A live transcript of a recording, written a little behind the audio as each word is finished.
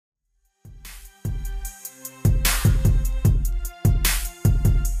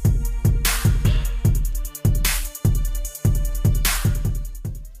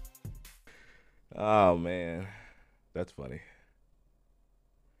Oh man, that's funny.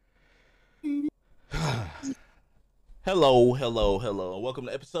 Hello, and welcome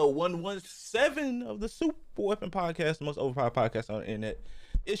to episode 117 of the Super Weapon Podcast, the most overpowered podcast on the internet.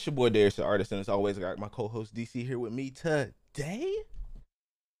 It's your boy Darius, the artist, and as always, I got my co-host DC here with me today.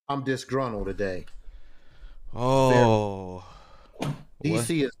 I'm disgruntled today. Very Oh, what?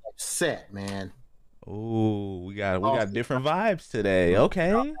 DC is upset, man. Ooh, we got Also, different vibes today. I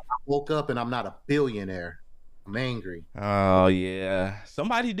Okay. woke up and I'm not a billionaire. I'm angry. Oh yeah,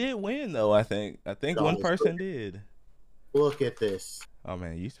 somebody did win though. I think one Guys, person did. look at this. Oh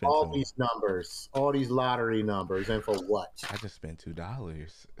man, you spent All some. these numbers, all these lottery numbers, and for what? I just spent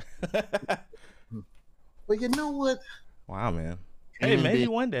 $2. But you know what? Wow, man. Hey, Dreaming maybe big.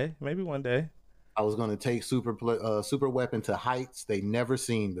 one day. Maybe one day. I was going to take super weapon to heights they never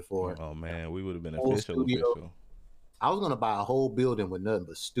seen before. Oh man, we would have been Whole official. studio. Official. I was going to buy a whole building with nothing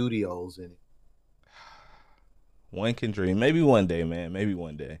but studios in it. One can dream. Maybe one day, man. Maybe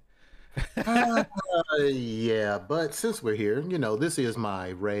one day. Uh, yeah, but since we're here, this is my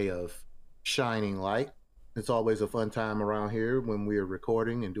ray of shining light. It's always a fun time around here when we're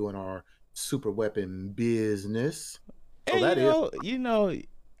recording and doing our super weapon business. So And that is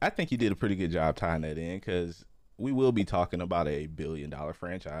I think you did a pretty good job tying that in because we will be talking about a $1 billion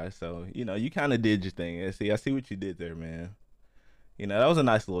franchise. So you kind of did your thing. I see what you did there, man. That was a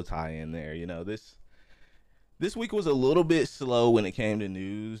nice little tie in there. This week was a little bit slow when it came to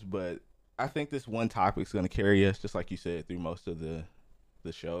news, but I think this one topic is going to carry us, just like you said, through most of the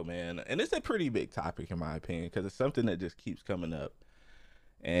show, man. And it's a pretty big topic in my opinion because it's something that just keeps coming up.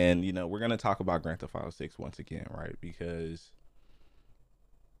 And we're going to talk about Grand Theft Auto 6 once again, right? Because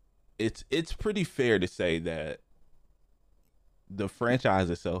it's pretty fair to say that the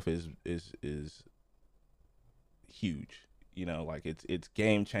franchise itself is huge. Like it's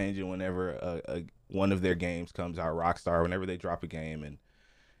game changing whenever one of their games comes out. Rockstar, whenever they drop a game,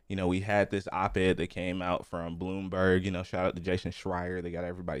 and we had this op-ed that came out from Bloomberg. Shout out to Jason Schreier. They got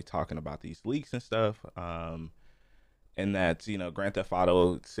everybody talking about these leaks and stuff. And that Grand Theft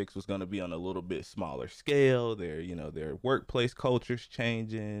Auto 6 was going to be on a little bit smaller scale. Their workplace culture's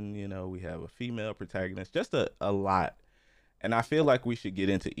changing. We have a female protagonist. Just a lot. And I feel like we should get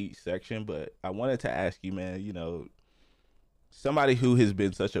into each section, but I wanted to ask you, man, somebody who has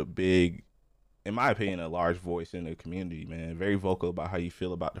been such a big, in my opinion, a large voice in the community, man, very vocal about how you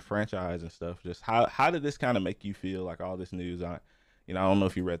feel about the franchise and stuff. Just how did this kind of make you feel? Like all this news on, I don't know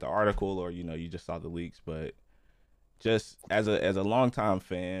if you read the article or you just saw the leaks, but just as a longtime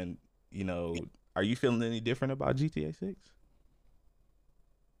fan, are you feeling any different about GTA 6?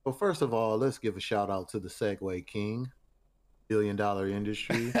 well. First of all, let's give a shout out to the Segway King, $1 billion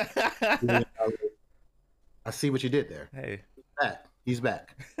industry. Billion dollar- I see what you did there. Hey, Back. He's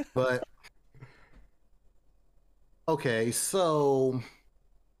back. But okay, so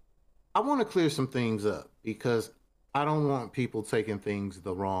I want to clear some things up because I don't want people taking things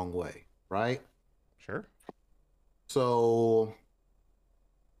the wrong way, right? sure. So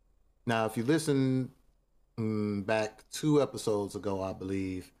now, if you listen back 2 episodes ago, I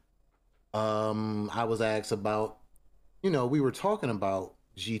believe, I was asked about, we were talking about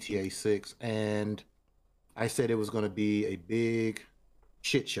GTA 6, and I said it was going to be a big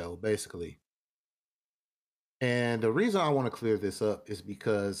shit show, basically. And the reason I want to clear this up is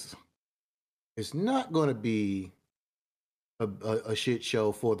because it's not going to be a shit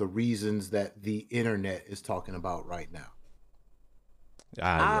show for the reasons that the internet is talking about right now.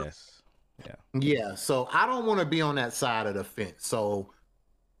 Ah, I, yes. Yeah. yeah, so I don't want to be on that side of the fence. So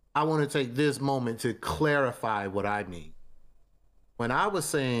I want to take this moment to clarify what I mean. When I was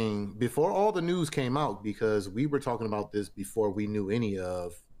saying before all the news came out, because we were talking about this before we knew any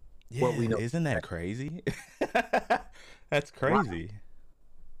of what Yeah, we know. isn't that crazy? That's Right. crazy.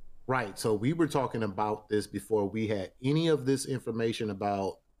 Right. So we were talking about this before we had any of this information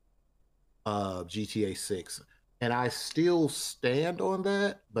about GTA 6. And I still stand on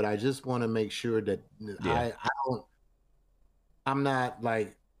that, but I just want to make sure that Yeah. I don't I'm not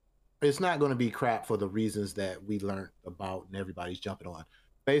like it's not going to be crap for the reasons that we learned about and everybody's jumping on.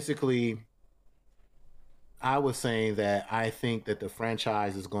 Basically, I was saying that I think that the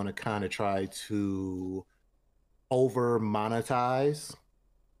franchise is going to kind of try to over monetize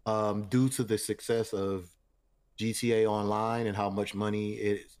due to the success of GTA Online and how much money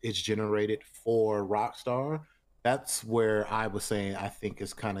it's generated for Rockstar. That's where I was saying I think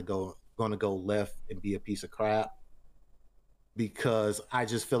it's kind of going to go left and be a piece of crap because I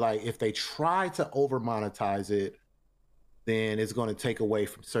just feel like if they try to over monetize it, then it's going to take away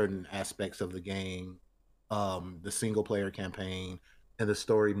from certain aspects of the game, the single player campaign and the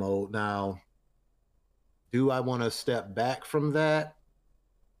story mode. Now, Do I want to step back from that?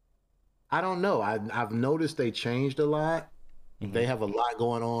 I don't know. I've noticed they changed a lot. Hmm. They have a lot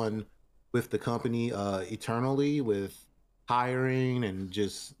going on with the company eternally with hiring and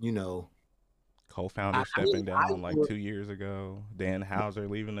just, Co-founder I mean, stepping I down like would, 2 years ago. Dan Hauser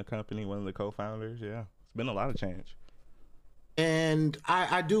leaving the company, one of the co-founders. Yeah, it's been a lot of change. and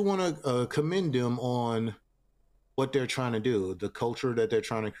I do want to commend them on what they're trying to do, the culture that they're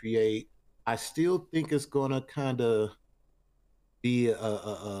trying to create. I still think it's going to kind of be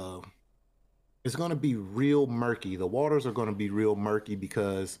it's going to be real murky. The waters are going to be real murky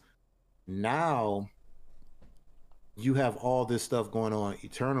because now you have all this stuff going on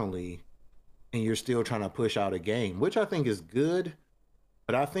eternally and you're still trying to push out a game, which I think is good,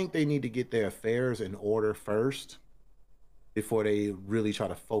 but I think they need to get their affairs in order first before they really try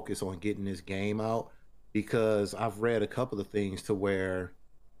to focus on getting this game out, because I've read a couple of things to where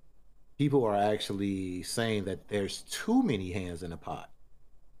people are actually saying that there's too many hands in the pot.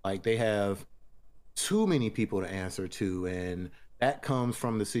 Like they have too many people to answer to, and that comes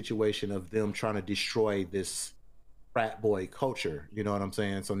from the situation of them trying to destroy this frat boy culture. You know what I'm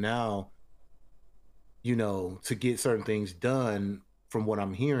saying? So now, to get certain things done, from what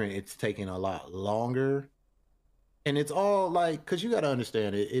I'm hearing, it's taking a lot longer. And it's all like, because you got to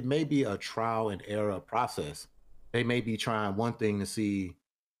understand it, it may be a trial and error process. They may be trying one thing to see,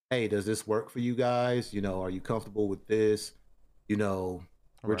 hey, does this work for you guys? Are you comfortable with this? You know,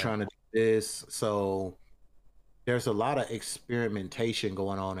 we're Right. trying to do this. So there's a lot of experimentation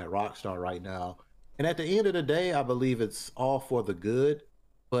going on at Rockstar right now. And at the end of the day, I believe it's all for the good.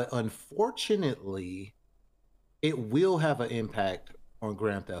 But unfortunately, it will have an impact on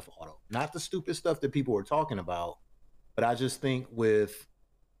Grand Theft Auto. Not the stupid stuff that people were talking about, but I just think with,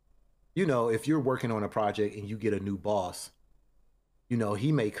 if you're working on a project and you get a new boss,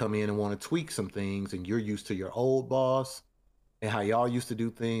 he may come in and want to tweak some things and you're used to your old boss and how y'all used to do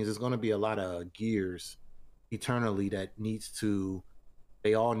things. There's going to be a lot of gears eternally that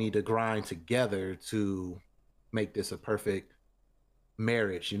they all need to grind together to make this a perfect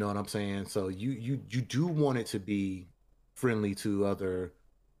marriage. You know what I'm saying? So you do want it to be friendly to other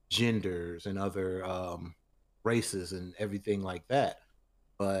genders and other races and everything like that.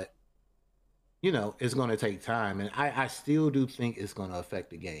 But it's going to take time, and I still do think it's going to affect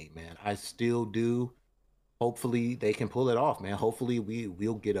the game, man. I still do. Hopefully they can pull it off, man. Hopefully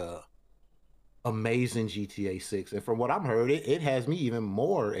we'll get a amazing GTA 6. And from what I'm heard, it has me even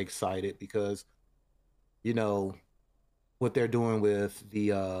more excited because you know what they're doing with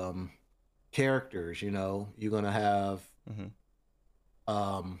the characters. Hmm.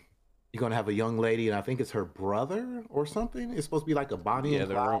 Um you're gonna have a young lady, and I think it's her brother or something. It's supposed to be like a Bonnie Yeah,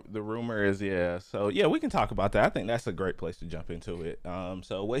 and Clyde. the rumor is, yeah. So yeah, we can talk about that. I think that's a great place to jump into it.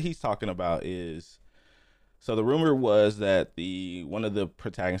 So what he's talking about is, so the rumor was that the one of the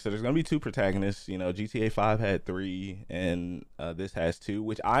protagonists. So there's gonna be two protagonists. GTA 5 had three, and this has two,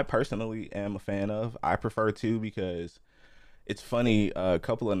 which I personally am a fan of. I prefer two because it's funny. A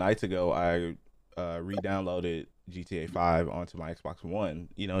couple of nights ago, I re-downloaded GTA 5 onto my Xbox One.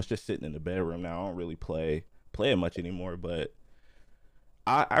 It's just sitting in the bedroom now. I don't really play it much anymore, but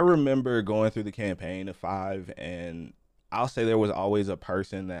I remember going through the campaign of 5, and I'll say there was always a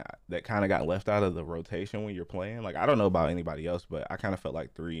person that kind of got left out of the rotation when you're playing. Like, I don't know about anybody else, but I kind of felt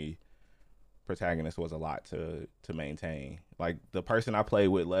like 3 protagonists was a lot to maintain. Like, the person I played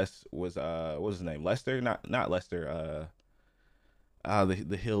with less was what was his name? Lester? Not Lester,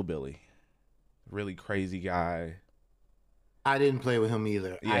 the hillbilly. Really crazy guy. I didn't play with him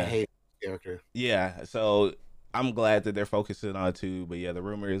either. I Yeah. hate his character. Yeah, so I'm glad that they're focusing on it too. But yeah, the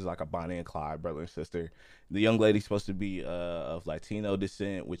rumor is like a Bonnie and Clyde, brother and sister. The young lady's supposed to be of Latino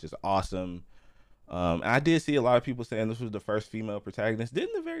descent, which is awesome. I did see a lot of people saying this was the first female protagonist.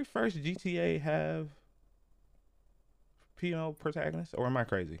 Didn't the very first GTA have female protagonist, or am I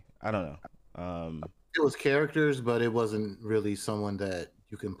crazy? I don't know. It was characters, but it wasn't really someone that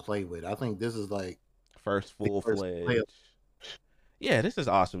you can play with. I think this is like First the full first play. fledged. Yeah, this is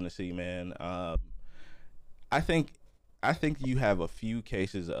awesome to see, man. I think I think you have a few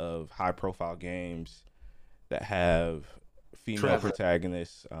cases of high profile games that have female Trevor.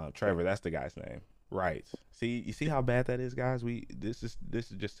 protagonists. Trevor, that's the guy's name. Right. See, you see how bad that is, guys. This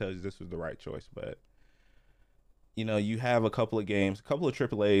just tells you this was the right choice. But you have a couple of games, a couple of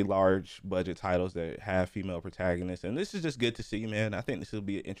AAA large budget titles that have female protagonists, and this is just good to see, man. I think this will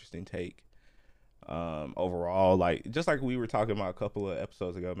be an interesting take. Overall, like just like we were talking about a couple of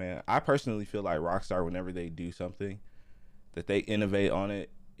episodes ago, man. I personally feel like Rockstar, whenever they do something, that they innovate on it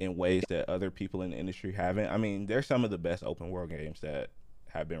in ways that other people in the industry haven't. I mean, they're some of the best open world games that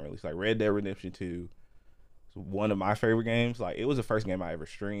have been released, like Red Dead Redemption 2. one of my favorite games. Like it was the first game I ever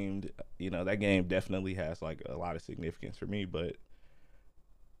streamed. You know, that game definitely has like a lot of significance for me. But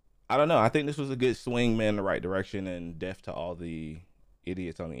I don't know. I think this was a good swing, man, in the right direction, and deaf to all the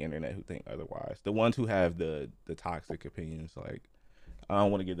idiots on the internet who think otherwise. The ones who have the toxic opinions, like I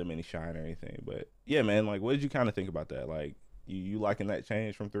don't want to give them any shine or anything. But yeah, man, like what did you kind of think about that? Like you liking that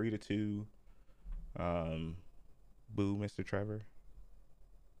change from 3 to 2? Um, boo, Mr. Trevor.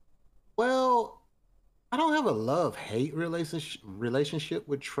 Well, I don't have a love hate relationship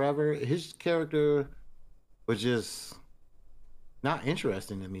with Trevor. His character was just not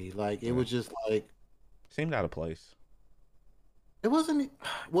interesting to me. Like it Yeah, was just like seemed out of place. it wasn't.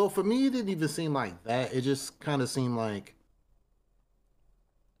 Well, for me, it didn't even seem like that. It just kind of seemed like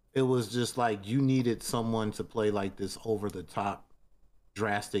it was just like you needed someone to play like this over the top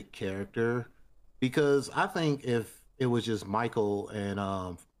drastic character, because I think if it was just Michael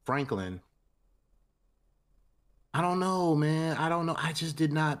and Franklin, I don't know, man. I don't know. I just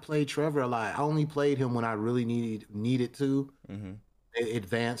did not play Trevor a lot. I only played him when I really needed to Hmm.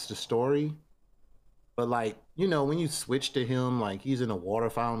 advance the story. But like, you know, when you switch to him, like he's in a water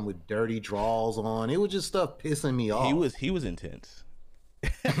fountain with dirty draws on, it was just stuff pissing me off. He was intense.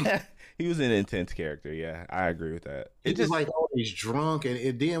 He was an intense character. Yeah, I agree with that. He It was just like always drunk,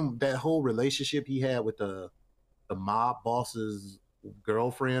 and then that whole relationship he had with the mob boss's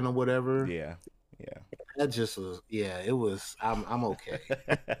girlfriend or whatever. yeah, yeah. That just was, yeah, it was. I'm okay,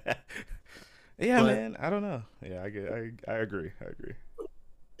 Yeah, but man. I don't know. Yeah, I agree. I agree.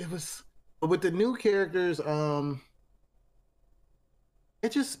 it was. But with the new characters,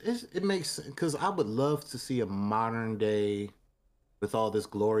 it makes, because I would love to see a modern day with all this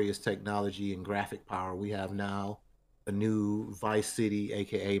glorious technology and graphic power we have now, a new Vice City,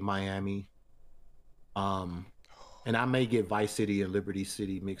 aka Miami. Um, and I may get Vice City and Liberty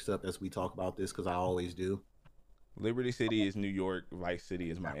City mixed up as we talk about this because I always do. Liberty City is New York. Vice City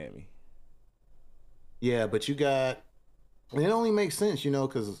is Miami. Yeah, but you got, and it only makes sense, you know,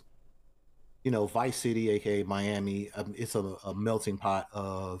 because Vice City, aka Miami, it's a melting pot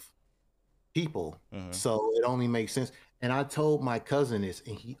of people, Hmm. so it only makes sense. And I told my cousin this,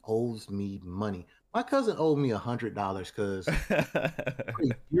 and he owes me money. My cousin owed me $100 because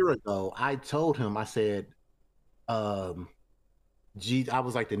a year ago I told him, I said, um, I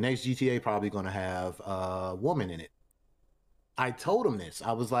was like, the next GTA probably going to have a woman in it. I told him this.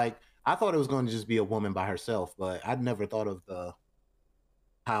 I was like, I thought it was going to just be a woman by herself, but I'd never thought of the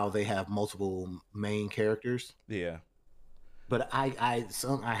how they have multiple main characters. Yeah. But I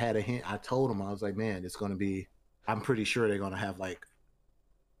had a hint. I told him, I was like, man, it's going to be. I'm pretty sure they're going to have like,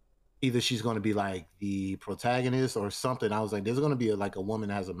 either she's going to be like the protagonist or something. I was like, there's going to be like a woman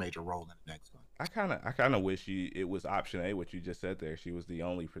that has a major role in the next one. I kind of wish it was option A. What you just said there, she was the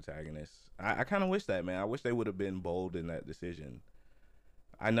only protagonist. I kind of wish that, man. I wish they would have been bold in that decision.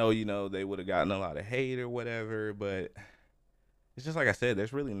 I know, they would have gotten a lot of hate or whatever, but it's just like I said.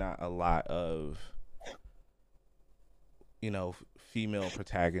 There's really not a lot of female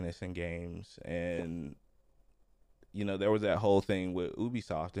protagonists in games, and there was that whole thing with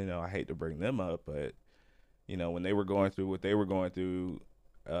Ubisoft. I hate to bring them up, but when they were going through what they were going through,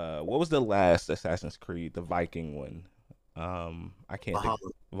 what was the last Assassin's Creed, the Viking one? I can't think.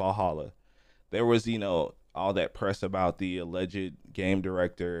 Valhalla. Valhalla. There was all that press about the alleged game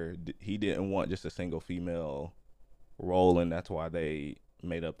director. He didn't want just a single female role, and that's why they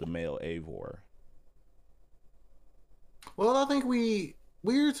made up the male Eivor. Well, I think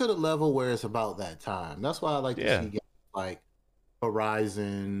we're to the level where it's about that time. That's why I like to Yeah. see games like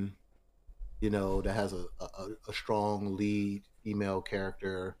Horizon, that has a strong lead female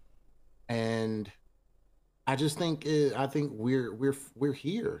character, and I think we're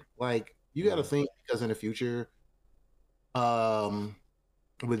here. Like you got to Yeah. think, because in the future, um,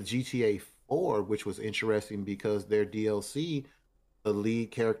 with GTA 4, which was interesting because their DLC, the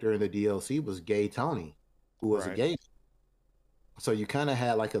lead character in the DLC was Gay Tony, who was a Right. gay. So you kind of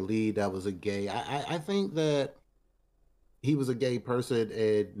had like a lead that was a gay. I think that he was a gay person,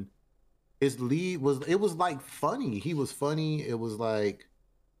 and his lead was like funny. He was funny. It was like,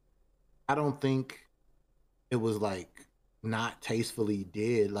 I don't think it was like not tastefully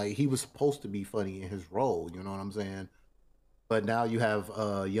did. Like he was supposed to be funny in his role. You know what I'm saying? But now you have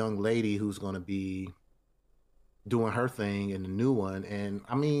a young lady who's going to be doing her thing in the new one, and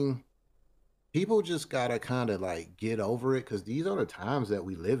I mean, people just gotta kind of like get over it, because these are the times that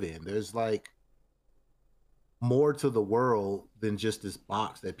we live in. There's like more to the world than just this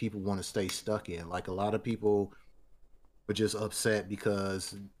box that people want to stay stuck in. Like a lot of people were just upset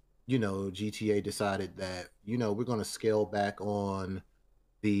because GTA decided that we're going to scale back on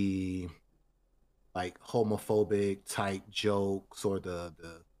the like homophobic type jokes or the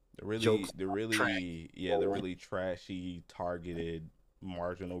jokes The about trans really, yeah, the people. really trashy, targeted,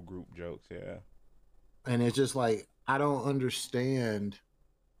 marginal group jokes. Yeah, And it's just like I don't understand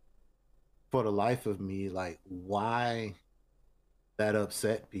for the life of me like why that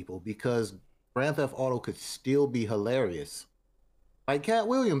upset people because Grand Theft Auto could still be hilarious. Like Cat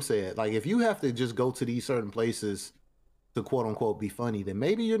Williams said, like if you have to just go to these certain places to quote unquote be funny, then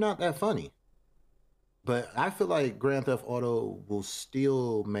maybe you're not that funny. But I feel like Grand Theft Auto will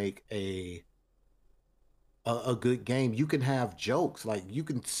still make a good game. You can have jokes, like you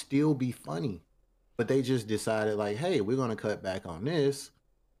can still be funny. But they just decided like, hey, we're gonna cut back on this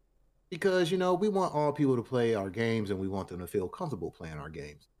because we want all people to play our games and we want them to feel comfortable playing our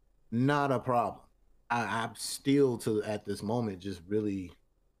games. Not a problem. I'm still to at this moment just really.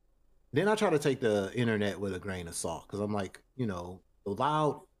 Then I try to take the internet with a grain of salt because I'm like, the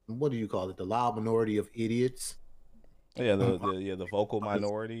loud. What do you call it? The loud minority of idiots. yeah, the vocal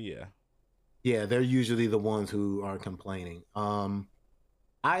minority. Yeah, Yeah, they're usually the ones who are complaining.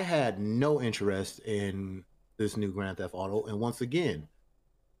 I had no interest in this new Grand Theft Auto, and once again,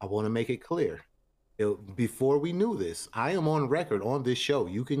 I want to make it clear. Before we knew this, I am on record on this show.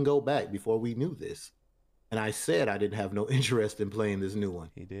 You can go back before we knew this, and I said I didn't have no interest in playing this new one.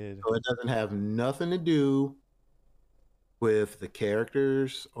 he did. So it doesn't have nothing to do with the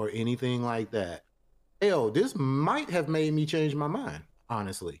characters or anything like that. Hell, this might have made me change my mind.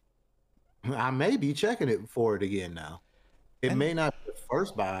 Honestly, I may be checking it for it again now. It And may not be the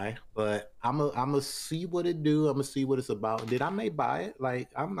first buy, but I'm a see what it do. I'm gonna see what it's about. Then I may buy it. Like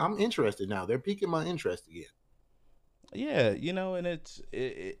I'm interested now. They're piquing my interest again. yeah, and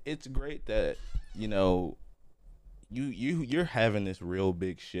it's great that you know you're having this real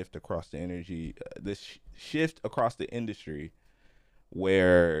big shift across the energy, this shift across the industry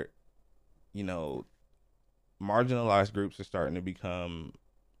where you know marginalized groups are starting to become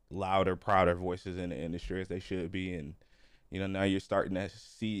louder, prouder voices in the industry as they should be, and now you're starting to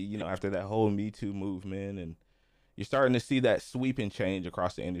see after that whole Me Too movement, and you're starting to see that sweeping change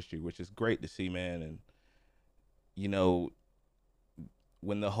across the industry, which is great to see, man. And you know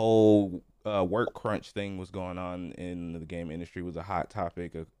when the whole work crunch thing was going on in the game industry was a hot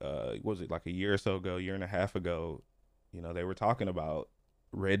topic. Was it like a year or so ago, year and a half ago? They were talking about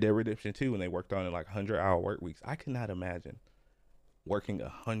Red Dead Redemption 2 when they worked on it like 100-hour work weeks. I cannot imagine working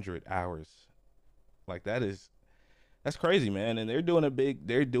 100 hours. Like that's crazy, man. And they're doing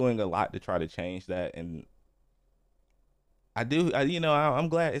a lot to try to change that. And I'm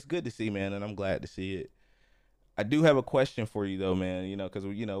glad. It's good to see, man, and I'm glad to see it. I do have a question for you though, man. Because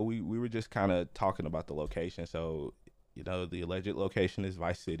we were just kind of talking about the location. So, the alleged location is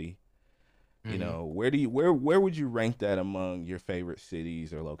Vice City. Mm-hmm. Where would you rank that among your favorite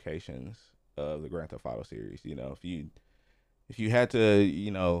cities or locations of the Grand Theft Auto series? If you had to,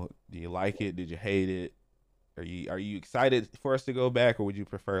 do you like it? Did you hate it? Are you excited for us to go back, or would you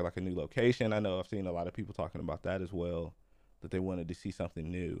prefer like a new location? I know I've seen a lot of people talking about that as well, that they wanted to see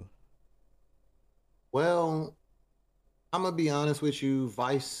something new. Well, I'm gonna be honest with you.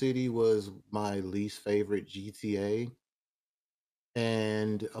 Vice City was my least favorite GTA,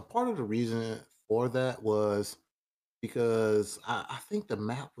 and a part of the reason for that was because I think the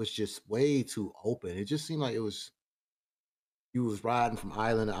map was just way too open. It just seemed like it was you was riding from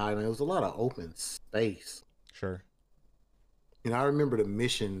island to island. It was a lot of open space. Sure. And I remember the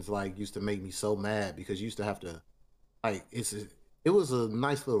missions like used to make me so mad because you used to have to like it was a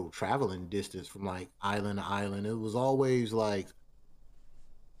nice little traveling distance from like island to island. It was always like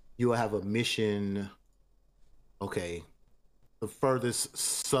you will have a mission, okay, the furthest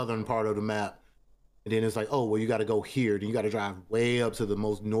southern part of the map. And then it's like, oh well you gotta go here. Then you gotta drive way up to the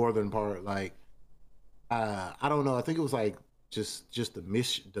most northern part. Like I don't know. I think it was like just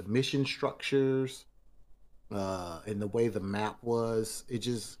the mission structures and the way the map was. It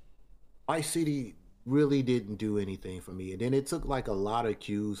just Vice City really didn't do anything for me. And then it took like a lot of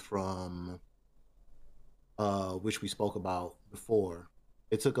cues from which we spoke about before.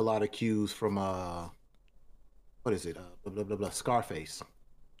 It took a lot of cues from what is it? Blah blah blah blah Scarface.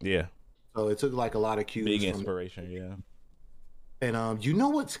 Yeah. So it took like a lot of Big cues from. inspiration. Yeah. And you know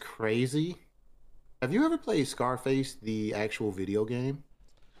what's crazy? Have you ever played Scarface, the actual video game?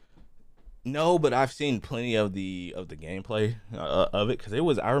 No, but I've seen plenty of the gameplay of it because it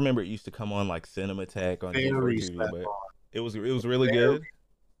was. I remember it used to come on like Cinematech on G4 Very TV, slept but on. it was really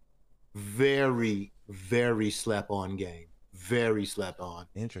Very, good. very slept on game. Very slept on.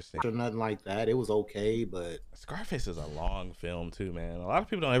 Interesting. Or nothing like that. It was okay, but Scarface is a long film too, man. A lot of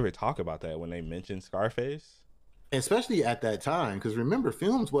people don't ever talk about that when they mention Scarface. especially at that time, because remember,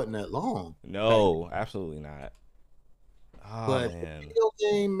 films wasn't that long back then. No, absolutely not. Oh But the man. video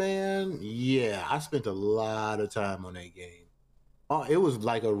game, man, yeah, I spent a lot of time on that game. Oh, it was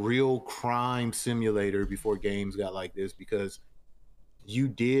like a real crime simulator before games got like this because you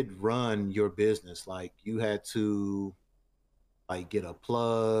did run your business. Like you had to like get a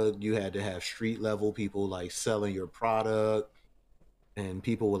plug, you had to have street level people like selling your product, and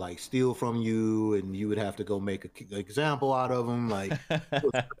people would like steal from you, and you would have to go make an example out of them. Like it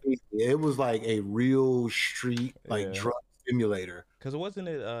was crazy. It was like a real street like Yeah. drug simulator. Cause wasn't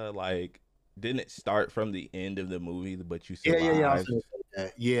it like didn't it start from the end of the movie, but you Yeah. I was survived? gonna say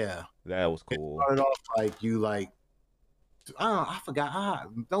that. Yeah, That was it cool. started off like you like I don't know, I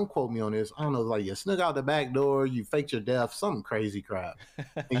forgot. Don't quote me on this. I don't know, like you snuck out the back door, you faked your death, some crazy crap.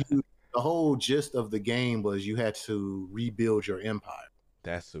 And you, the whole gist of the game was you had to rebuild your empire.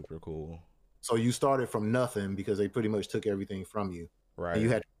 That's super cool. So you started from nothing because they pretty much took everything from you, and you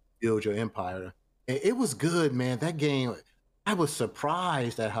Right. had to build your empire. And it was good, man. That game, I was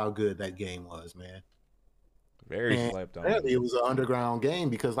surprised at how good that game was, man. Very And slept apparently, on. it was an underground game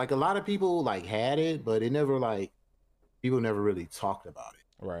because like a lot of people like had it, but it never like people never really talked about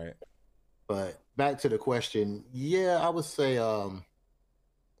it. Right. But back to the question, yeah, I would say Not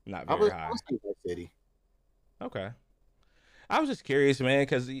I very would high. say Vice City. Okay. I was just curious, man,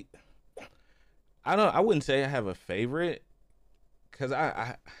 because I don't. I wouldn't say I have a favorite, because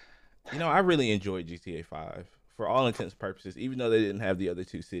I really enjoyed GTA 5 for all intents and purposes, even though they didn't have the other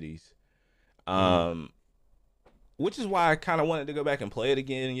two cities. Mm. Um, which is why I kind of wanted to go back and play it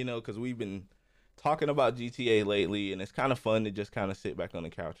again, because we've been talking about GTA lately, and it's kind of fun to just kind of sit back on the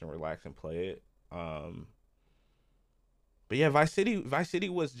couch and relax and play it. Um, but yeah, Vice City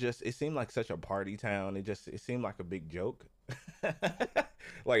was just, it seemed like such a party town. It seemed like a big joke.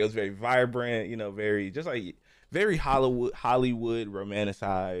 Like it was very vibrant, very just like very Hollywood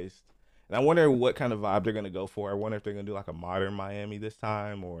romanticized. And I wonder what kind of vibe they're gonna go for. I wonder if they're gonna do like a modern Miami this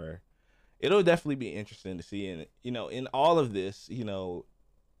time, or it'll definitely be interesting to see. And in all of this,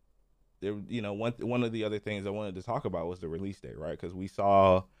 there, one of the other things I wanted to talk about was the release date, right? Because we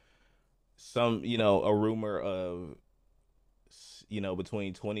saw some, a rumor of,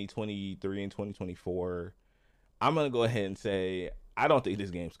 between 2023 and 2024. I'm gonna go ahead and say I don't think this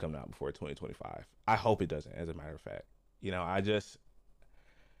game's coming out before 2025. I hope it doesn't. As a matter of fact, I just,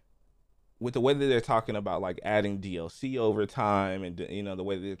 with the way that they're talking about like adding DLC over time, and the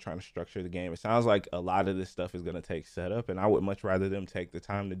way that they're trying to structure the game, it sounds like a lot of this stuff is gonna take setup, and I would much rather them take the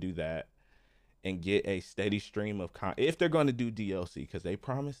time to do that and get a steady stream of if they're going to do DLC, because they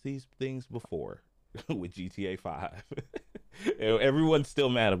promised these things before with GTA 5. Everyone's still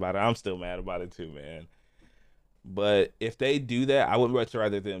mad about it. I'm still mad about it too, man. But if they do that, I would much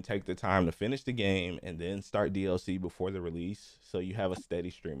rather them take the time to finish the game and then start DLC before the release, so you have a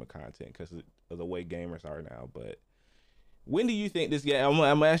steady stream of content, because of the way gamers are now. But when do you think this game? I'm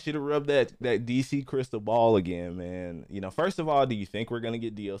gonna ask you to rub that DC crystal ball again, man. First of all, do you think we're gonna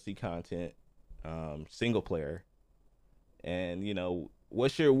get DLC content, single player? And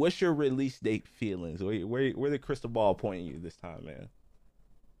what's your release date feelings? Where the crystal ball pointing you this time, man?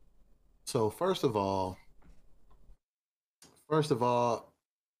 So first of all,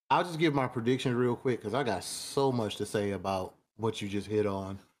 I'll just give my prediction real quick because I got so much to say about what you just hit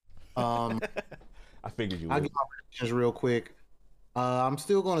on. Um, I figured you I'll give would. my predictions real quick. I'm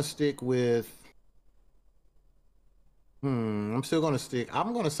still going to stick with. I'm still going to stick.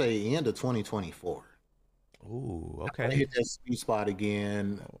 I'm going to say end of 2024. Ooh, I'm going to okay. hit that sweet spot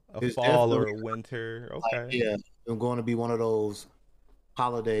again. A It's fall definitely or a winter. like Okay. yeah, it's going to be one of those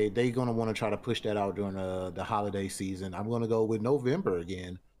holiday. They're going to want to try to push that out during the holiday season. I'm going to go with November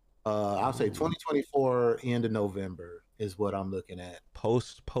again. I'll say Ooh. 2024 end of November is what I'm looking at.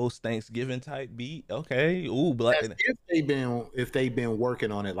 Post Thanksgiving type beat. Okay. Ooh, black. That's if they've been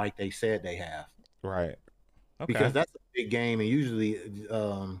working on it like they said they have, Right. because Okay. that's a big game, and usually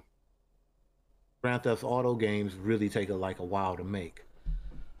Grand Theft Auto games really take a while to make.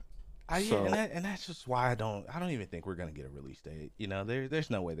 Yeah, and So that's just why I don't even think we're gonna get a release date. There's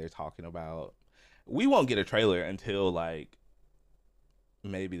no way they're talking about. We won't get a trailer until like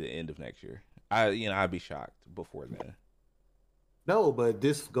maybe the end of next year. I'd be shocked before then. no, but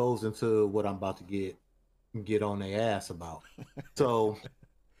this goes into what I'm about to get on their ass about. So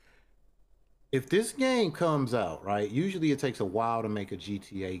if this game comes out, right, usually it takes a while to make a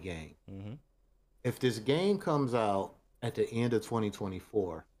GTA game. Hmm. If this game comes out at the end of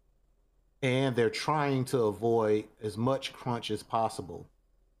 2024 and they're trying to avoid as much crunch as possible,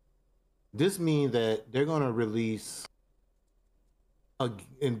 this means that they're going to release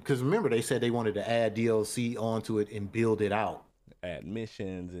And because remember, they said they wanted to add DLC onto it and build it out. Add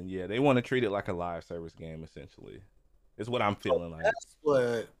missions, and yeah, they want to treat it like a live service game essentially. Is what I'm So feeling like.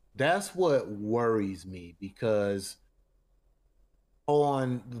 that's what worries me because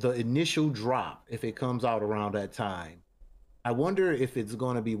on the initial drop, if it comes out around that time, I wonder if it's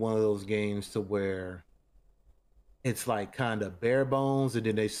going to be one of those games to where it's like kind of bare bones and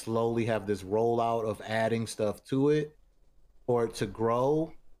then they slowly have this rollout of adding stuff to it for it to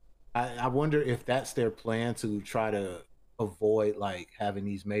grow. I wonder if that's their plan to try to avoid like having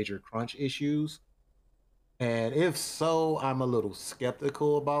these major crunch issues. And if so, I'm a little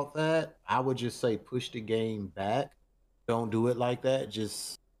skeptical about that. I would just say push the game back. Don't do it like that.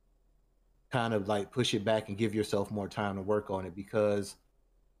 Just kind of like push it back and give yourself more time to work on it because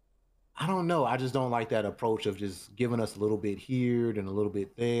I don't know. I just don't like that approach of just giving us a little bit here and a little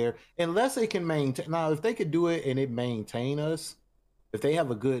bit there. Unless they can maintain. Now, if they could do it and it maintain us, if they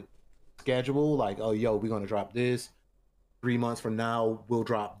have a good schedule, like, oh, yo, we're going to drop this. 3 months from now, we'll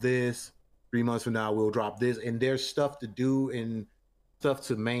drop this. 3 months from now, we'll drop this. And there's stuff to do and stuff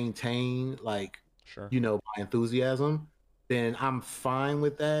to maintain, like, Sure. my enthusiasm, then I'm fine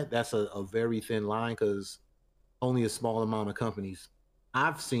with that. That's a very thin line because only a small amount of companies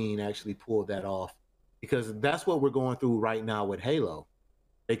I've seen actually pull that off because that's what we're going through right now with Halo.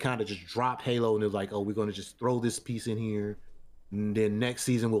 They kind of just drop Halo and they're like, oh, we're going to just throw this piece in here. And then next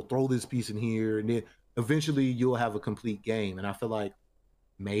season, we'll throw this piece in here. And then eventually you'll have a complete game. And I feel like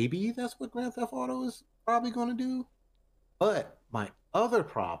maybe that's what Grand Theft Auto is probably going to do. But my other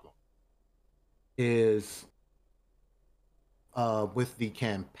problem is with the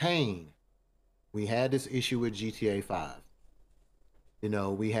campaign. We had this issue with GTA 5.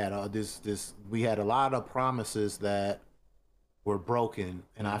 We had we had a lot of promises that were broken,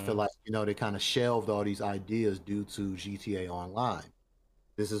 and I feel Mm-hmm. like they kind of shelved all these ideas due to GTA Online.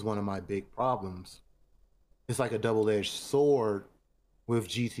 This is one of my big problems. It's like a double-edged sword with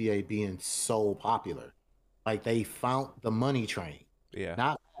GTA being so popular. Like they found the money train. Yeah.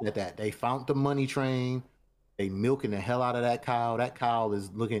 Not mad at that. They found the money train. They milking the hell out of that cow. That cow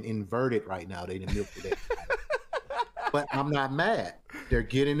is looking inverted right now. They didn't milk it. But I'm not mad. They're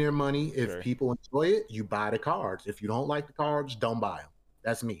getting their money. If Sure. people enjoy it, you buy the cards. If you don't like the cards, don't buy them.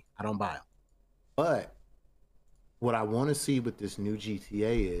 That's me. I don't buy them. But what I want to see with this new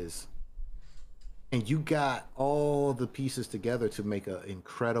GTA is, and you got all the pieces together to make an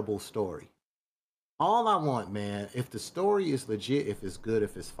incredible story. All I want, man, if the story is legit, if it's good,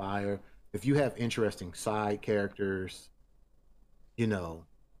 if it's fire, if you have interesting side characters, you know,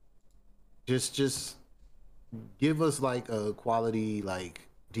 just give us like a quality like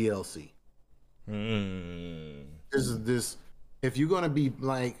DLC. Mm. This if you're gonna be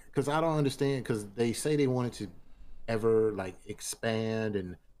like, because I don't understand, because they say they wanted to ever like expand,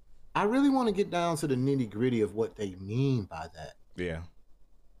 and I really want to get down to the nitty gritty of what they mean by that. Yeah.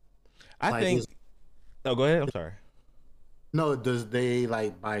 I Like, think. Oh, go ahead. I'm sorry. no, does they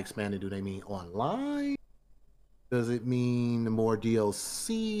like by expanded? Do they mean online? Does it mean more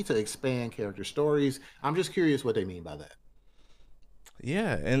DLC to expand character stories? I'm just curious what they mean by that.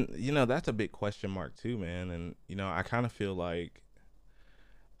 Yeah, and that's a big question mark too, man. And I kind of feel like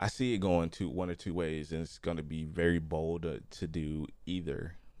I see it going to one or two ways, and it's going to be very bold to do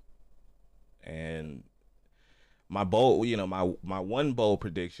either. And my one bold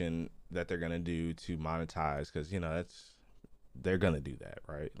prediction that they're gonna do to monetize, because they're gonna do that,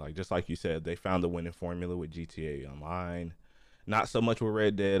 right? Like just like you said, they found the winning formula with GTA Online. Not so much with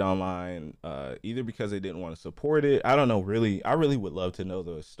Red Dead Online, either because they didn't want to support it. I don't know. Really, I really would love to know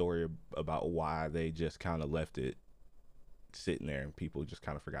the story about why they just kind of left it sitting there and people just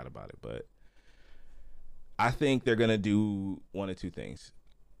kind of forgot about it. But I think they're gonna do one of two things.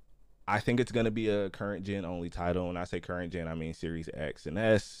 I think it's gonna be a current gen only title. When I say current gen, I mean Series X and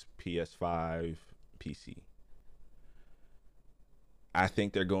S, PS5, PC. I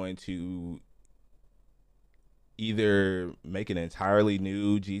think they're going to either make an entirely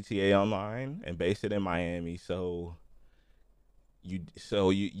new GTA Online and base it in Miami, so you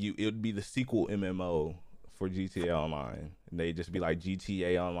it would be the sequel MMO for GTA Online. And they just be like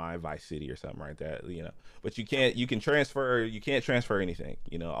GTA Online Vice City or something like that. But you can't transfer anything.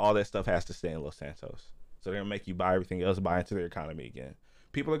 All that stuff has to stay in Los Santos. So they're gonna make you buy everything else, buy into their economy again.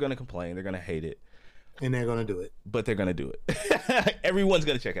 People are gonna complain, they're gonna hate it, And they're gonna do it. but they're gonna do it. Everyone's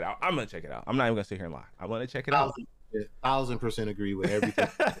gonna check it out. I'm gonna check it out. I'm not even gonna sit here and lie. I'm gonna check it out. 1,000% agree with everything.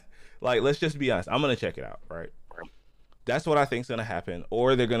 Like, let's just be honest. I'm gonna check it out, right? That's what I think's gonna happen.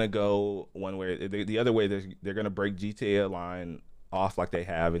 Or they're gonna go one way. The other way, they're gonna break GTA Online off like they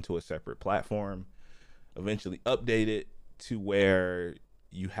have into a separate platform. Eventually, update it to where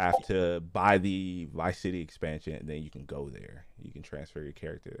you have to buy the Vice City expansion and then you can go there. You can transfer your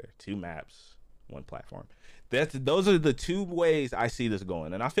character there. 2 maps, 1 platform. Those are the 2 ways I see this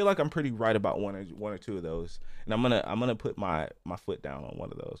going, and I feel like I'm pretty right about one or 2 of those. And I'm gonna put my foot down on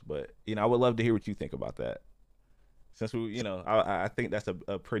one of those. But I would love to hear what you think about that. Since I think that's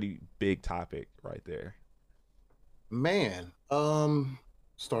a pretty big topic right there. Man,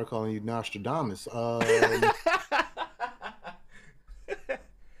 start calling you Nostradamus.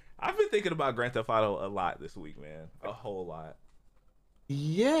 I've been thinking about Grand Theft Auto a lot this week, man. A whole lot.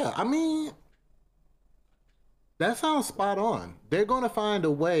 Yeah, I mean, that sounds spot on. They're going to find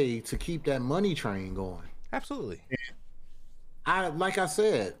a way to keep that money train going. Absolutely. Like I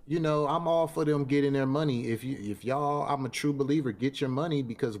said, I'm all for them getting their money. If y'all, I'm a true believer, get your money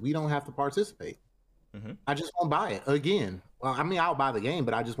because we don't have to participate. Mm-hmm. I just won't buy it again. Well, I mean, I'll buy the game,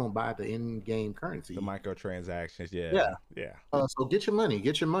 but I just won't buy the in-game currency. The microtransactions, yeah. So get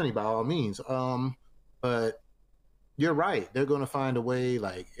your money by all means. But you're right. They're going to find a way.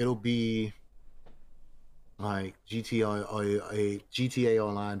 Like it'll be like GTA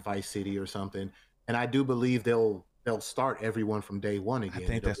Online, Vice City, or something. And I do believe they'll start everyone from day one again. I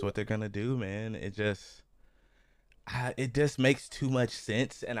think that's what they're gonna do, man. It just makes too much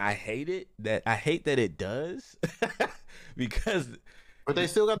sense, and I hate it. I hate that it does, because. But they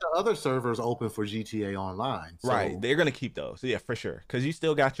still got the other servers open for GTA Online, so. Right? They're gonna keep those, yeah, for sure. Because you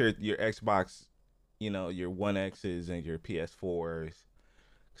still got your Xbox, your One X's and your PS4s.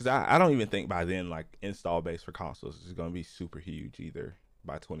 Because I don't even think by then like install base for consoles is gonna be super huge either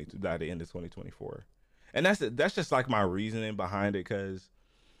by the end of 2024. And that's just like my reasoning behind it, because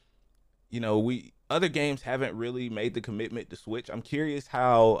other games haven't really made the commitment to Switch. I'm curious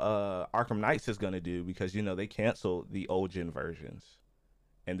how Arkham Knights is going to do, because they canceled the old gen versions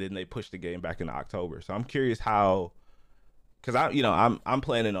and then they pushed the game back in October. So I'm curious how, because I'm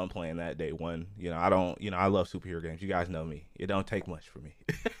planning on playing that day one. I love superhero games. You guys know me. It don't take much for me.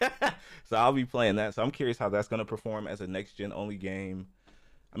 So I'll be playing that. So I'm curious how that's going to perform as a next gen only game.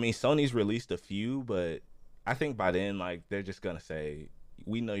 I mean, Sony's released a few, but I think by then, like, they're just going to say,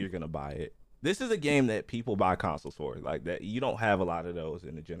 we know you're going to buy it. This is a game that people buy consoles for. Like, that you don't have a lot of those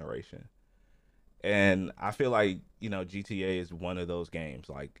in the generation. And I feel like, GTA is one of those games.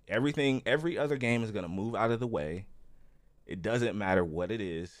 Like, every other game is going to move out of the way. It doesn't matter what it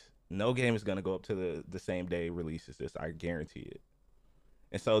is. No game is going to go up to the same day release as this. I guarantee it.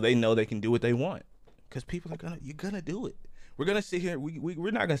 And so they know they can do what they want, because people you're going to do it. We're going to sit here.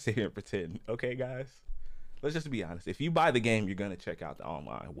 We're not going to sit here and pretend. Okay, guys? Let's just be honest. If you buy the game, you're going to check out the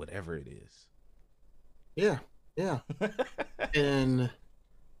online, whatever it is. Yeah. And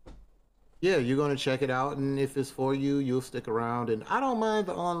yeah, you're going to check it out. And if it's for you, you'll stick around. And I don't mind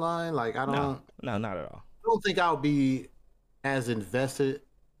the online. Like, I don't. No, not at all. I don't think I'll be as invested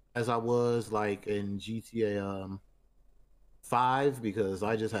as I was like in GTA 5, because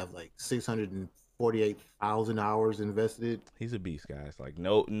I just have like 648,000 hours invested. He's a beast, guys. Like,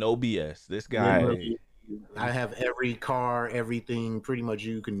 no BS. This guy. I have every car, everything pretty much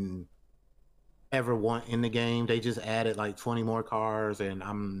you can ever want in the game. They just added like 20 more cars, and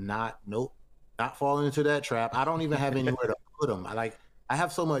I'm not falling into that trap. I don't even have anywhere to put them. I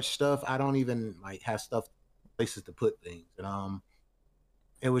have so much stuff. I don't even like have places to put things. And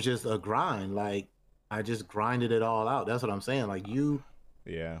it was just a grind. Like, I just grinded it all out. That's what I'm saying. Like,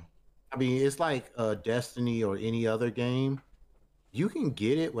 yeah. I mean, it's like Destiny or any other game. You can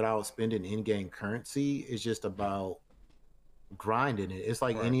get it without spending in-game currency. It's just about grinding it. It's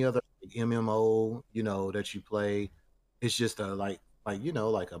like any other MMO, that you play. It's just like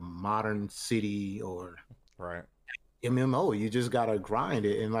a modern city or MMO. You just gotta grind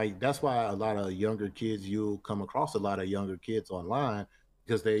it, and like that's why a lot of younger kids, you'll come across a lot of younger kids online,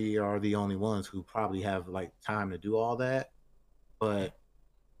 because they are the only ones who probably have like time to do all that. But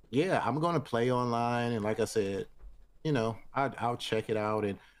yeah, I'm gonna play online, and like I said, I'll check it out.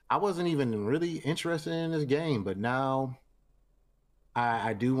 And I wasn't even really interested in this game, but now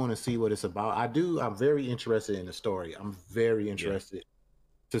I do want to see what it's about. I'm very interested in the story. I'm very interested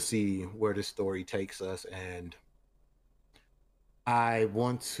to see where the story takes us. And I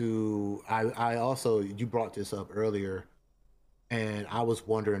also, you brought this up earlier, and I was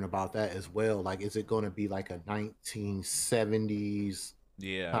wondering about that as well. Like, is it going to be like a 1970s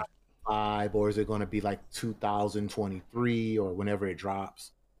vibe, or is it going to be like 2023 or whenever it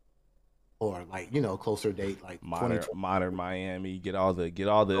drops, or like closer date, like modern Miami? Get all the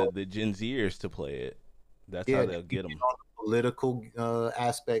Gen Zers to play it. That's how they'll get them. All the political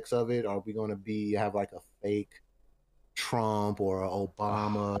aspects of it. Are we going to have like a fake Trump or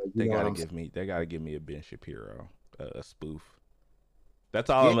Obama? They gotta give me a Ben Shapiro. a spoof. That's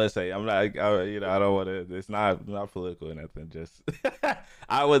all I'm Yeah, gonna say. I'm not, I don't want to. It's not political or nothing. Just,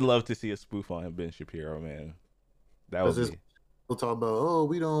 I would love to see a spoof on Ben Shapiro, man. That because would this be, people talk about, oh,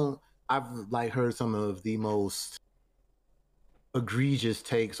 we don't. I've like heard some of the most egregious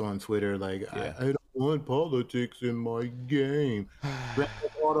takes on Twitter, like yeah. I don't want politics in my game. Grand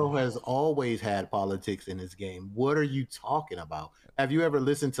Theft Auto has always had politics in his game. What are you talking about? Have you ever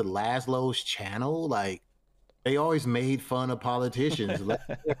listened to Laszlo's channel? Like they always made fun of politicians. Like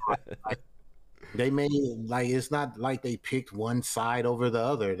they made like it's not like they picked one side over the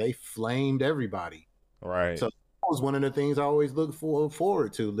other. They flamed everybody. Right. So that was one of the things I always look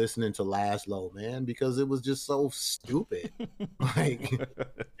forward to listening to Laszlo, man, because it was just so stupid. Like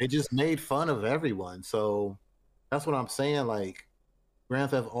it just made fun of everyone. So that's what I'm saying. Like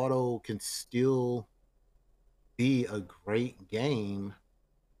Grand Theft Auto can still be a great game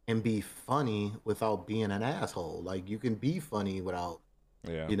and be funny without being an asshole. Like you can be funny without,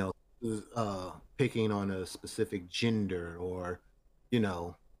 Yeah. you know, picking on a specific gender or, you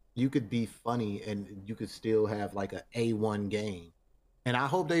know, you could be funny and you could still have like a A1 game. And I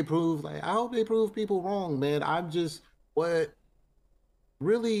hope they prove people wrong, man. I'm just what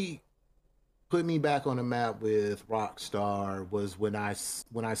really put me back on the map with Rockstar was when I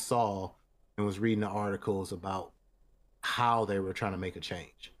saw and was reading the articles about how they were trying to make a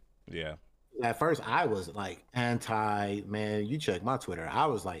change. Yeah. At first, I was like anti. Man, you check my Twitter. I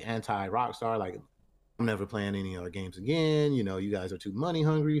was like anti Rockstar. Like I'm never playing any other games again. You know, you guys are too money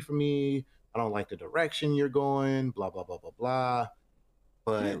hungry for me. I don't like the direction you're going. Blah blah blah blah blah.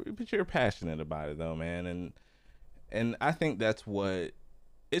 But But you're passionate about it though, man, and I think that's what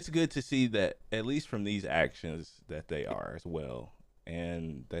it's good to see that at least from these actions that they are as well,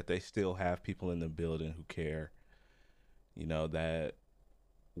 and that they still have people in the building who care. That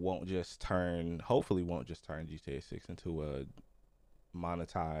hopefully won't just turn GTA 6 into a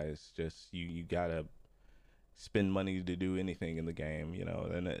monetized, just you gotta spend money to do anything in the game,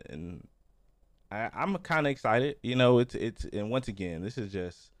 and I'm kind of excited. And once again, this is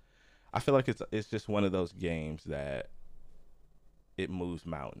just, I feel like it's just one of those games that it moves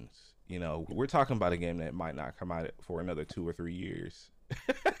mountains. We're talking about a game that might not come out for another 2 or 3 years.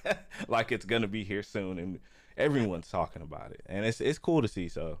 Like it's gonna be here soon, and everyone's talking about it, and it's cool to see.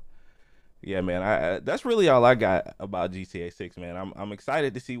 So yeah, man, that's really all I got about GTA 6, man. I'm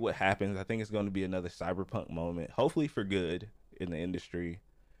excited to see what happens. I think it's going to be another cyberpunk moment, hopefully for good in the industry,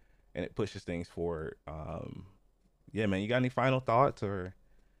 and it pushes things forward. Yeah, man, you got any final thoughts or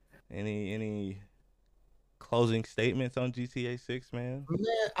any closing statements on GTA 6, man?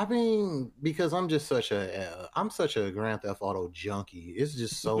 man, I mean, because I'm such a Grand Theft Auto junkie. It's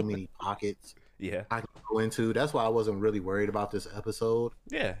just so many pockets Yeah, I can go into. That's why I wasn't really worried about this episode.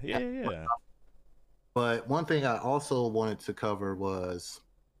 yeah, yeah, yeah. But one thing I also wanted to cover was,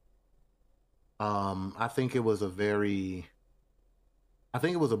 I think it was a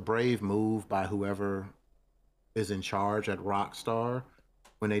brave move by whoever is in charge at Rockstar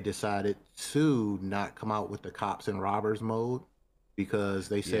when they decided to not come out with the cops and robbers mode because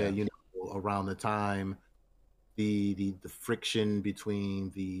they Yeah, said, around the time the friction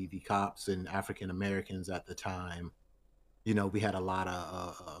between the cops and African Americans at the time, we had a lot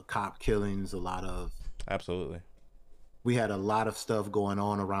of cop killings, absolutely. we had a lot of stuff going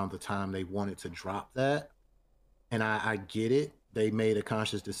on around the time they wanted to drop that. And I get it. They made a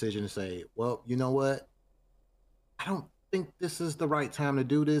conscious decision to say, well, you know what? I don't think this is the right time to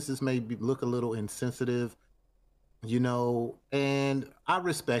do this. This may look a little insensitive, and I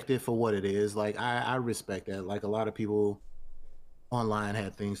respect it for what it is. Like, I respect that. Like, a lot of people online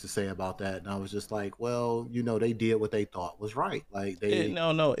had things to say about that. And I was just like, well, they did what they thought was right. Like,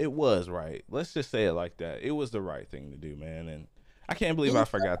 No, it was right. Let's just say it like that. It was the right thing to do, man. And I can't believe I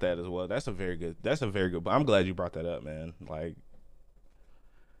forgot that as well. That's a very good. That's a very good. But I'm glad you brought that up, man. Like,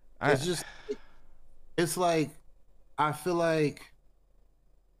 I it's just, it's like, I feel like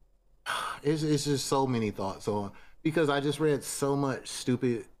it's just so many thoughts on because I just read so much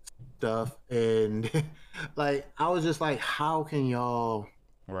stupid stuff and like I was just like, how can y'all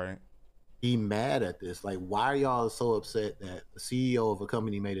right. be mad at this? Like, why are y'all so upset that the CEO of a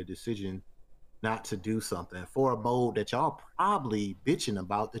company made a decision not to do something for a mode that y'all probably bitching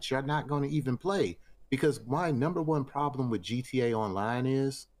about that you're not going to even play? Because my number one problem with GTA Online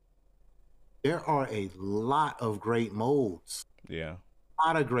is there are a lot of great modes, Yeah. a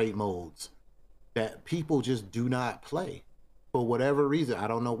lot of great modes that people just do not play for whatever reason. I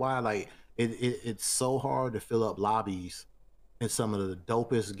don't know why. Like it's so hard to fill up lobbies in some of the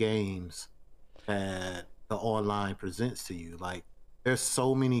dopest games that the online presents to you. Like there's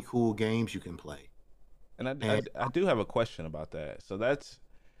so many cool games you can play. And And I do have a question about that. So that's,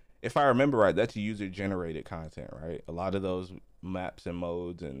 if I remember right, that's user generated content, right? A lot of those maps and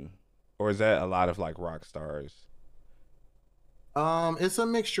modes, and or is that a lot of like Rockstar's? it's a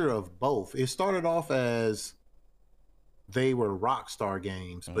mixture of both. It started off as they were Rockstar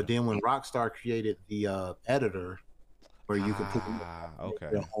games, but Mm. then when Rockstar created the editor where you could put Ah, your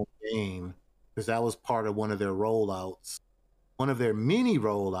okay. own game, because that was part of one of their rollouts, one of their mini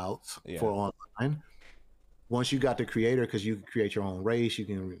rollouts Yeah. for online. Once you got the creator, because you can create your own race, you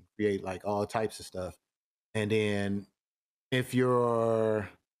can create like all types of stuff. And then if you're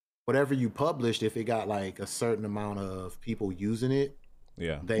whatever you published, if it got like a certain amount of people using it,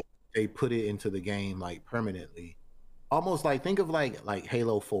 Yeah. they they put it into the game like permanently. Almost like think of like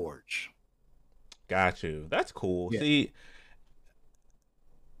Halo Forge. Got you. That's cool. Yeah. See,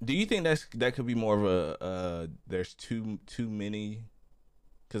 do you think that could be more of a there's too many?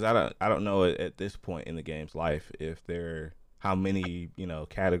 Because I don't know at this point in the game's life if there how many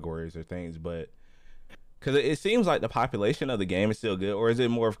categories or things, but because it seems like the population of the game is still good, or is it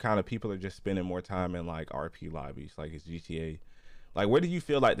more of kind of people are just spending more time in like RP lobbies, like it's GTA? Like, where do you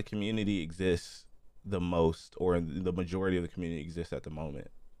feel like the community exists the most, or the majority of the community exists at the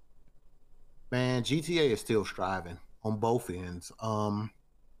moment? Man, GTA is still striving on both ends.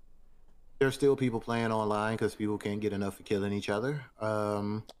 There's still people playing online because people can't get enough of killing each other.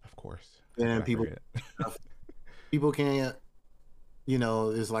 Of course. How could And I people forget? people can't,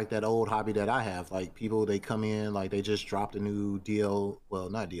 it's like that old hobby that I have. Like people, they come in like they just dropped a new deal, well,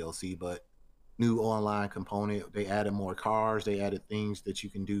 not DLC, but new online component. They added more cars. They added things that you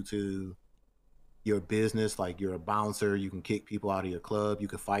can do to your business. Like you're a bouncer, you can kick people out of your club, you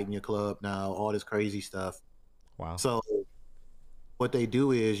can fight in your club now. All this crazy stuff. Wow. So what they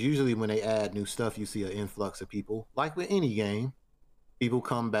do is usually when they add new stuff, you see an influx of people. Like with any game, people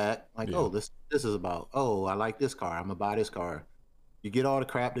come back like, Yeah. oh, this is about, oh, I like this car, I'm gonna buy this car. You get all the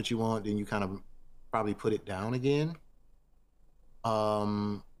crap that you want, then you kind of probably put it down again.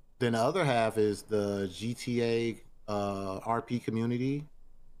 Um, then the other half is the GTA RP community,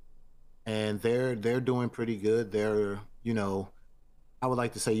 and they're doing pretty good. I would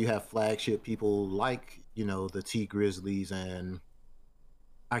like to say you have flagship people like the T Grizzlies, and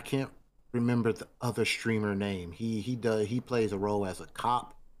I can't remember the other streamer name. He plays a role as a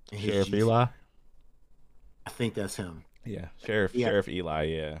cop in his Sheriff GT. Eli. I think that's him. Yeah. Yeah, Sheriff Eli.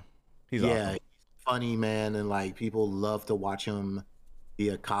 Yeah. He's yeah, awesome. he's funny man, and like people love to watch him be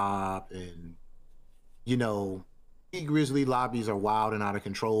a cop. And you know, T Grizzly lobbies are wild and out of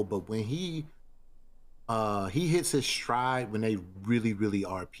control, but when he hits his stride when they really really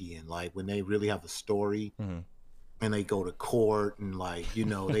RPing, like when they really have a story Hmm. and they go to court and like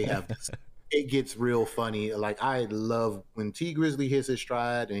they have this, it gets real funny. Like I love when T Grizzly hits his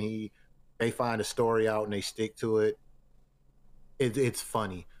stride and they find a story out and they stick to it. It's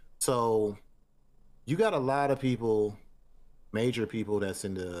funny. So you got a lot of people, major people that's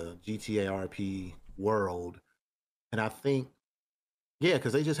in the GTA RP world, and I think yeah,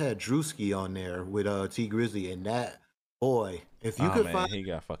 because they just had Drewski on there with T Grizzly, and that boy, if you Oh could find man, he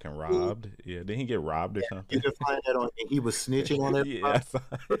got fucking robbed. Yeah, didn't he get robbed or you something? could find that on, he was snitching on Yeah.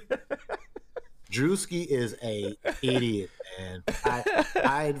 everybody. Drewski is a idiot, man.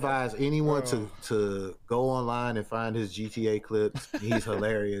 I advise anyone Oh. to go online and find his GTA clips. He's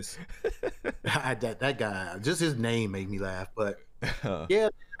hilarious. That guy, just his name made me laugh. But yeah,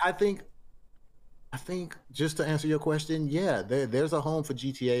 I think I think just to answer your question, yeah, there's a home for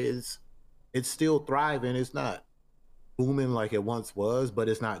GTA. It's still thriving. It's not booming like it once was, but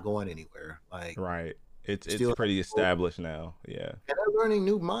it's not going anywhere. Like Right. It's still, pretty established now. Yeah. and they're learning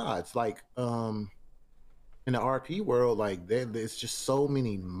new mods. Like in the RP world, like there's just so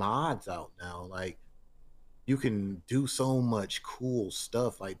many mods out now. Like you can do so much cool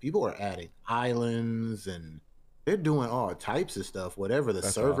stuff. Like people are adding islands and they're doing all types of stuff. Whatever the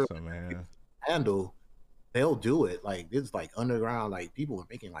That's server awesome, man. handle, they'll do it. Like it's like underground. Like people are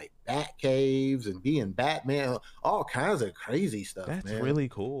making like bat caves and being Batman, all kinds of crazy stuff, That's man. really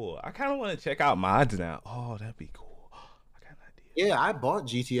cool. I kind of want to check out mods now. Oh, that'd be cool. I got an Yeah, I bought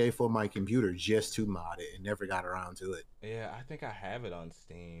GTA for my computer just to mod it and never got around to it. idea. Yeah, I think I have it on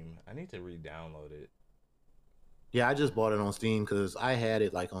Steam. I need to re-download it. Yeah, I just bought it on Steam because I had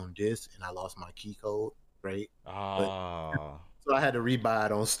it like on disc and I lost my key code. Right, but Ah, so I had to rebuy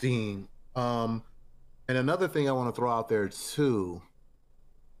it on Steam. Um, and another thing I want to throw out there too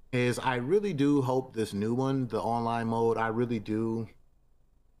is I really do hope this new one, the online mode, I really do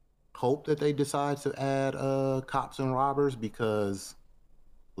hope that they decide to add cops and robbers, because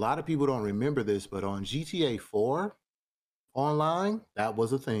a lot of people don't remember this, but on GTA 4 online, that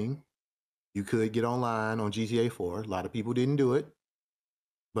was a thing. You could get online on GTA 4. A lot of people didn't do it,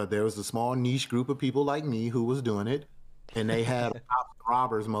 but there was a small niche group of people like me who was doing it, and they had a cops and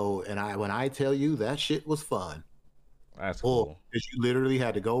robbers mode. And when I tell you that shit was fun, That's oh, cool. because you literally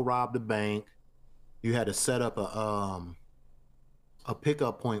had to go rob the bank. You had to set up a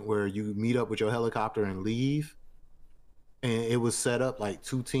pickup point where you meet up with your helicopter and leave. And it was set up like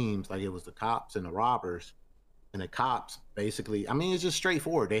two teams, like it was the cops and the robbers. And the cops basically, I mean, it's just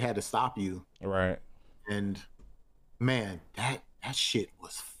straightforward. They had to stop you. Right. And man, that shit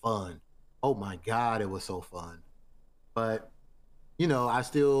was fun. Oh my god, it was so fun. But I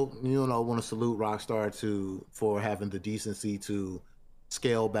still want to salute Rockstar for having the decency to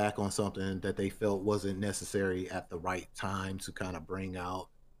scale back on something that they felt wasn't necessary at the right time to kind of bring out,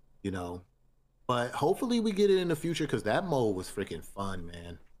 you know. But hopefully we get it in the future because that mode was freaking fun,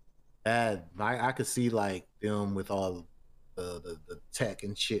 man. I could see like them with all the tech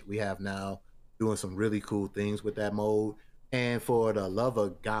and shit we have now doing some really cool things with that mode. And for the love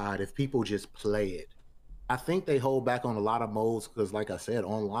of God, if people just play it, I think they hold back on a lot of modes because, like I said,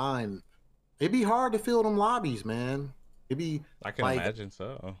 online it'd be hard to fill them lobbies, man. It'd be I can like, imagine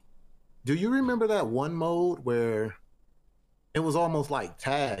so. do you remember that one mode where it was almost like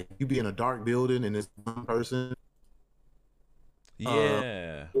tag? You be in a dark building and this one person, uh,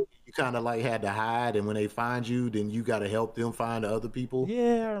 Yeah. you kind of like had to hide, and when they find you, then you got to help them find the other people.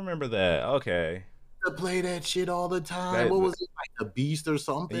 Yeah, I remember that. Okay. To play that shit all the time. That, What was it, like the Beast or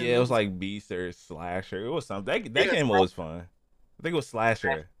something? yeah, it It was was like Beast or Slasher. It was something. That yeah, game was fun. I think it was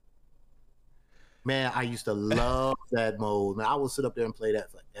Slasher. man. I used to love that mode. Man, I would sit up there and play that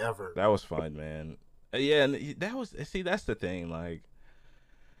forever. That was fun, man. Yeah, and that was, see, that's the thing. Like,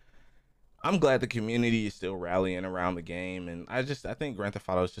 I'm glad the community is still rallying around the game, and I think Grand Theft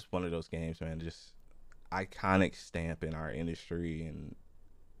Auto is just one of those games, man. Just iconic stamp in our industry, and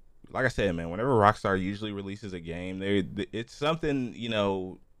like I said, man, whenever Rockstar usually releases a game, it's something,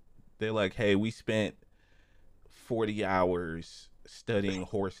 they're like, hey, we spent 40 hours studying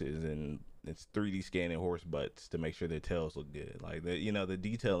horses and it's 3D scanning horse butts to make sure their tails look good. Like the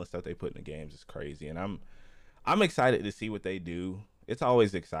detail and stuff they put in the games is crazy, and I'm excited to see what they do. It's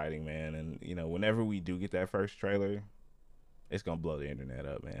always exciting, man, and whenever we do get that first trailer, it's gonna blow the internet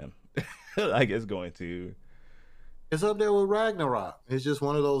up, man. Like it's going to. It's up there with Ragnarok. It's just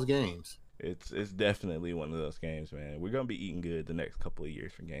one of those games. It's definitely one of those games, man. We're gonna be eating good the next couple of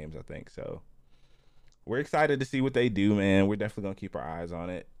years for games, I think. So we're excited to see what they do, man. We're definitely gonna keep our eyes on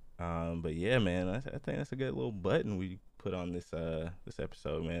it. But yeah, man, I think that's a good little button we put on this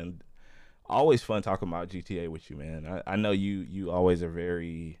episode, man. Always fun talking about GTA with you, man. I know you always are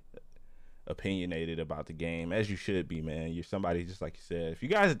very opinionated about the game, as you should be, man. You're somebody, just like you said. If you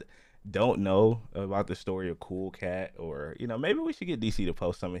guys don't know about the story of Cool Cat, or maybe we should get DC to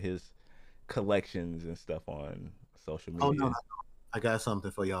post some of his collections and stuff on social Oh no, media. I got something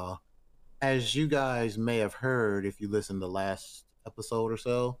for y'all. As you guys may have heard if you listened to last episode or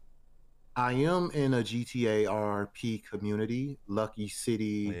so, I am in a GTA RP community, Lucky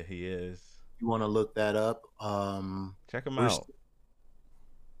City. Yeah, he is. You want to look that up? Check him We're out.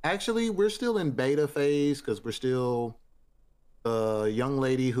 actually we're still in beta phase because we're still the young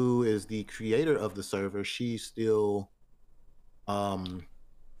lady who is the creator of the server. She's still um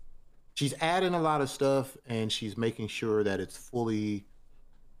she's adding a lot of stuff and she's making sure that it's fully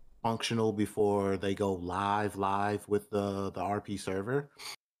functional before they go live with the RP server.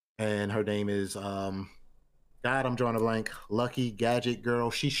 And her name is God, I'm drawing a blank. Lucky Gadget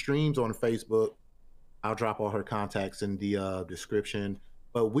Girl. She streams on Facebook. I'll drop all her contacts in the description.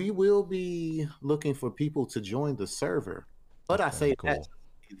 But we will be looking for people to join the server. But That's I gonna be say that cool.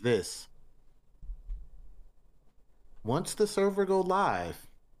 to say this: once the server go live,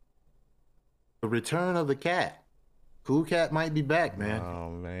 the return of the cat, Cool Cat might be back, man. Oh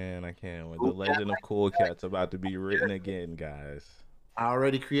man, I can't wait. The Cool Cat Legend of might Cool be back. Cat's about to be written again, guys. I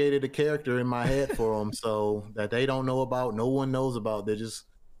already created a character in my head for them, so that they don't know about, no one knows about. They're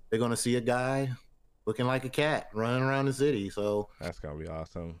gonna see a guy looking like a cat running around the city. So That's gonna be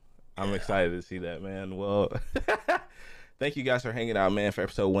awesome. I'm yeah, excited to see that, man. Well, thank you guys for hanging out, man, for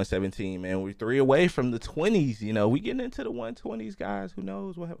episode 117, man. We're 3 away from the 20s. We getting into the 120s, guys. Who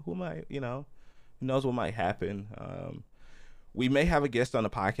knows who might, who knows what might happen. We may have a guest on the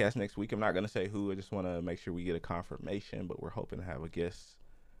podcast next week. I'm not gonna say who. I just want to make sure we get a confirmation, but we're hoping to have a guest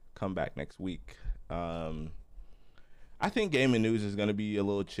come back next week. I think gaming news is gonna be a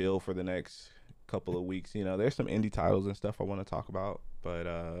little chill for the next couple of weeks. There's some indie titles and stuff I want to talk about,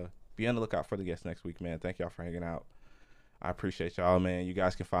 but be on the lookout for the guest next week, man. Thank y'all for hanging out. I appreciate y'all, man. You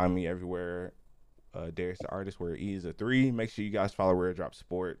guys can find me everywhere. Darius the Artist, where E is a 3. Make sure you guys follow Rare Drop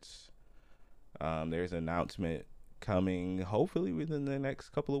Sports. There's an announcement coming hopefully within the next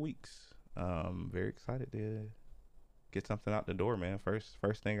couple of weeks. Very excited to get something out the door, man. First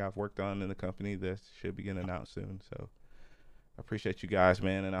thing I've worked on in the company that should be getting announced soon. So I appreciate you guys,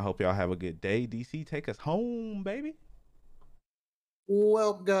 man, and I hope y'all have a good day. DC, take us home, baby.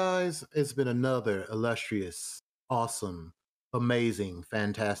 Well, guys, it's been another illustrious, awesome, amazing,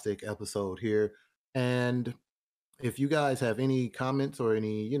 fantastic episode here. And if you guys have any comments or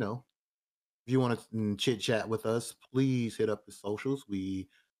any, if you want to chit chat with us, please hit up the socials. We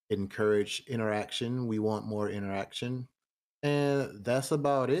encourage interaction. We want more interaction. And that's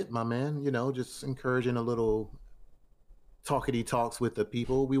about it, my man. Just encouraging a little talkity talks with the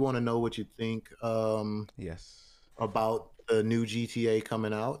people. We want to know what you think Yes. about the new GTA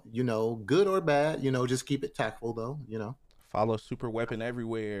coming out. Good or bad. Just keep it tactful though. Follow Super Weapon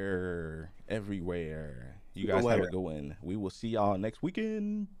everywhere. Everywhere. You Super guys have a weather. good one. We will see y'all next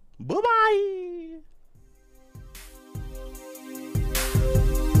weekend. Bye bye.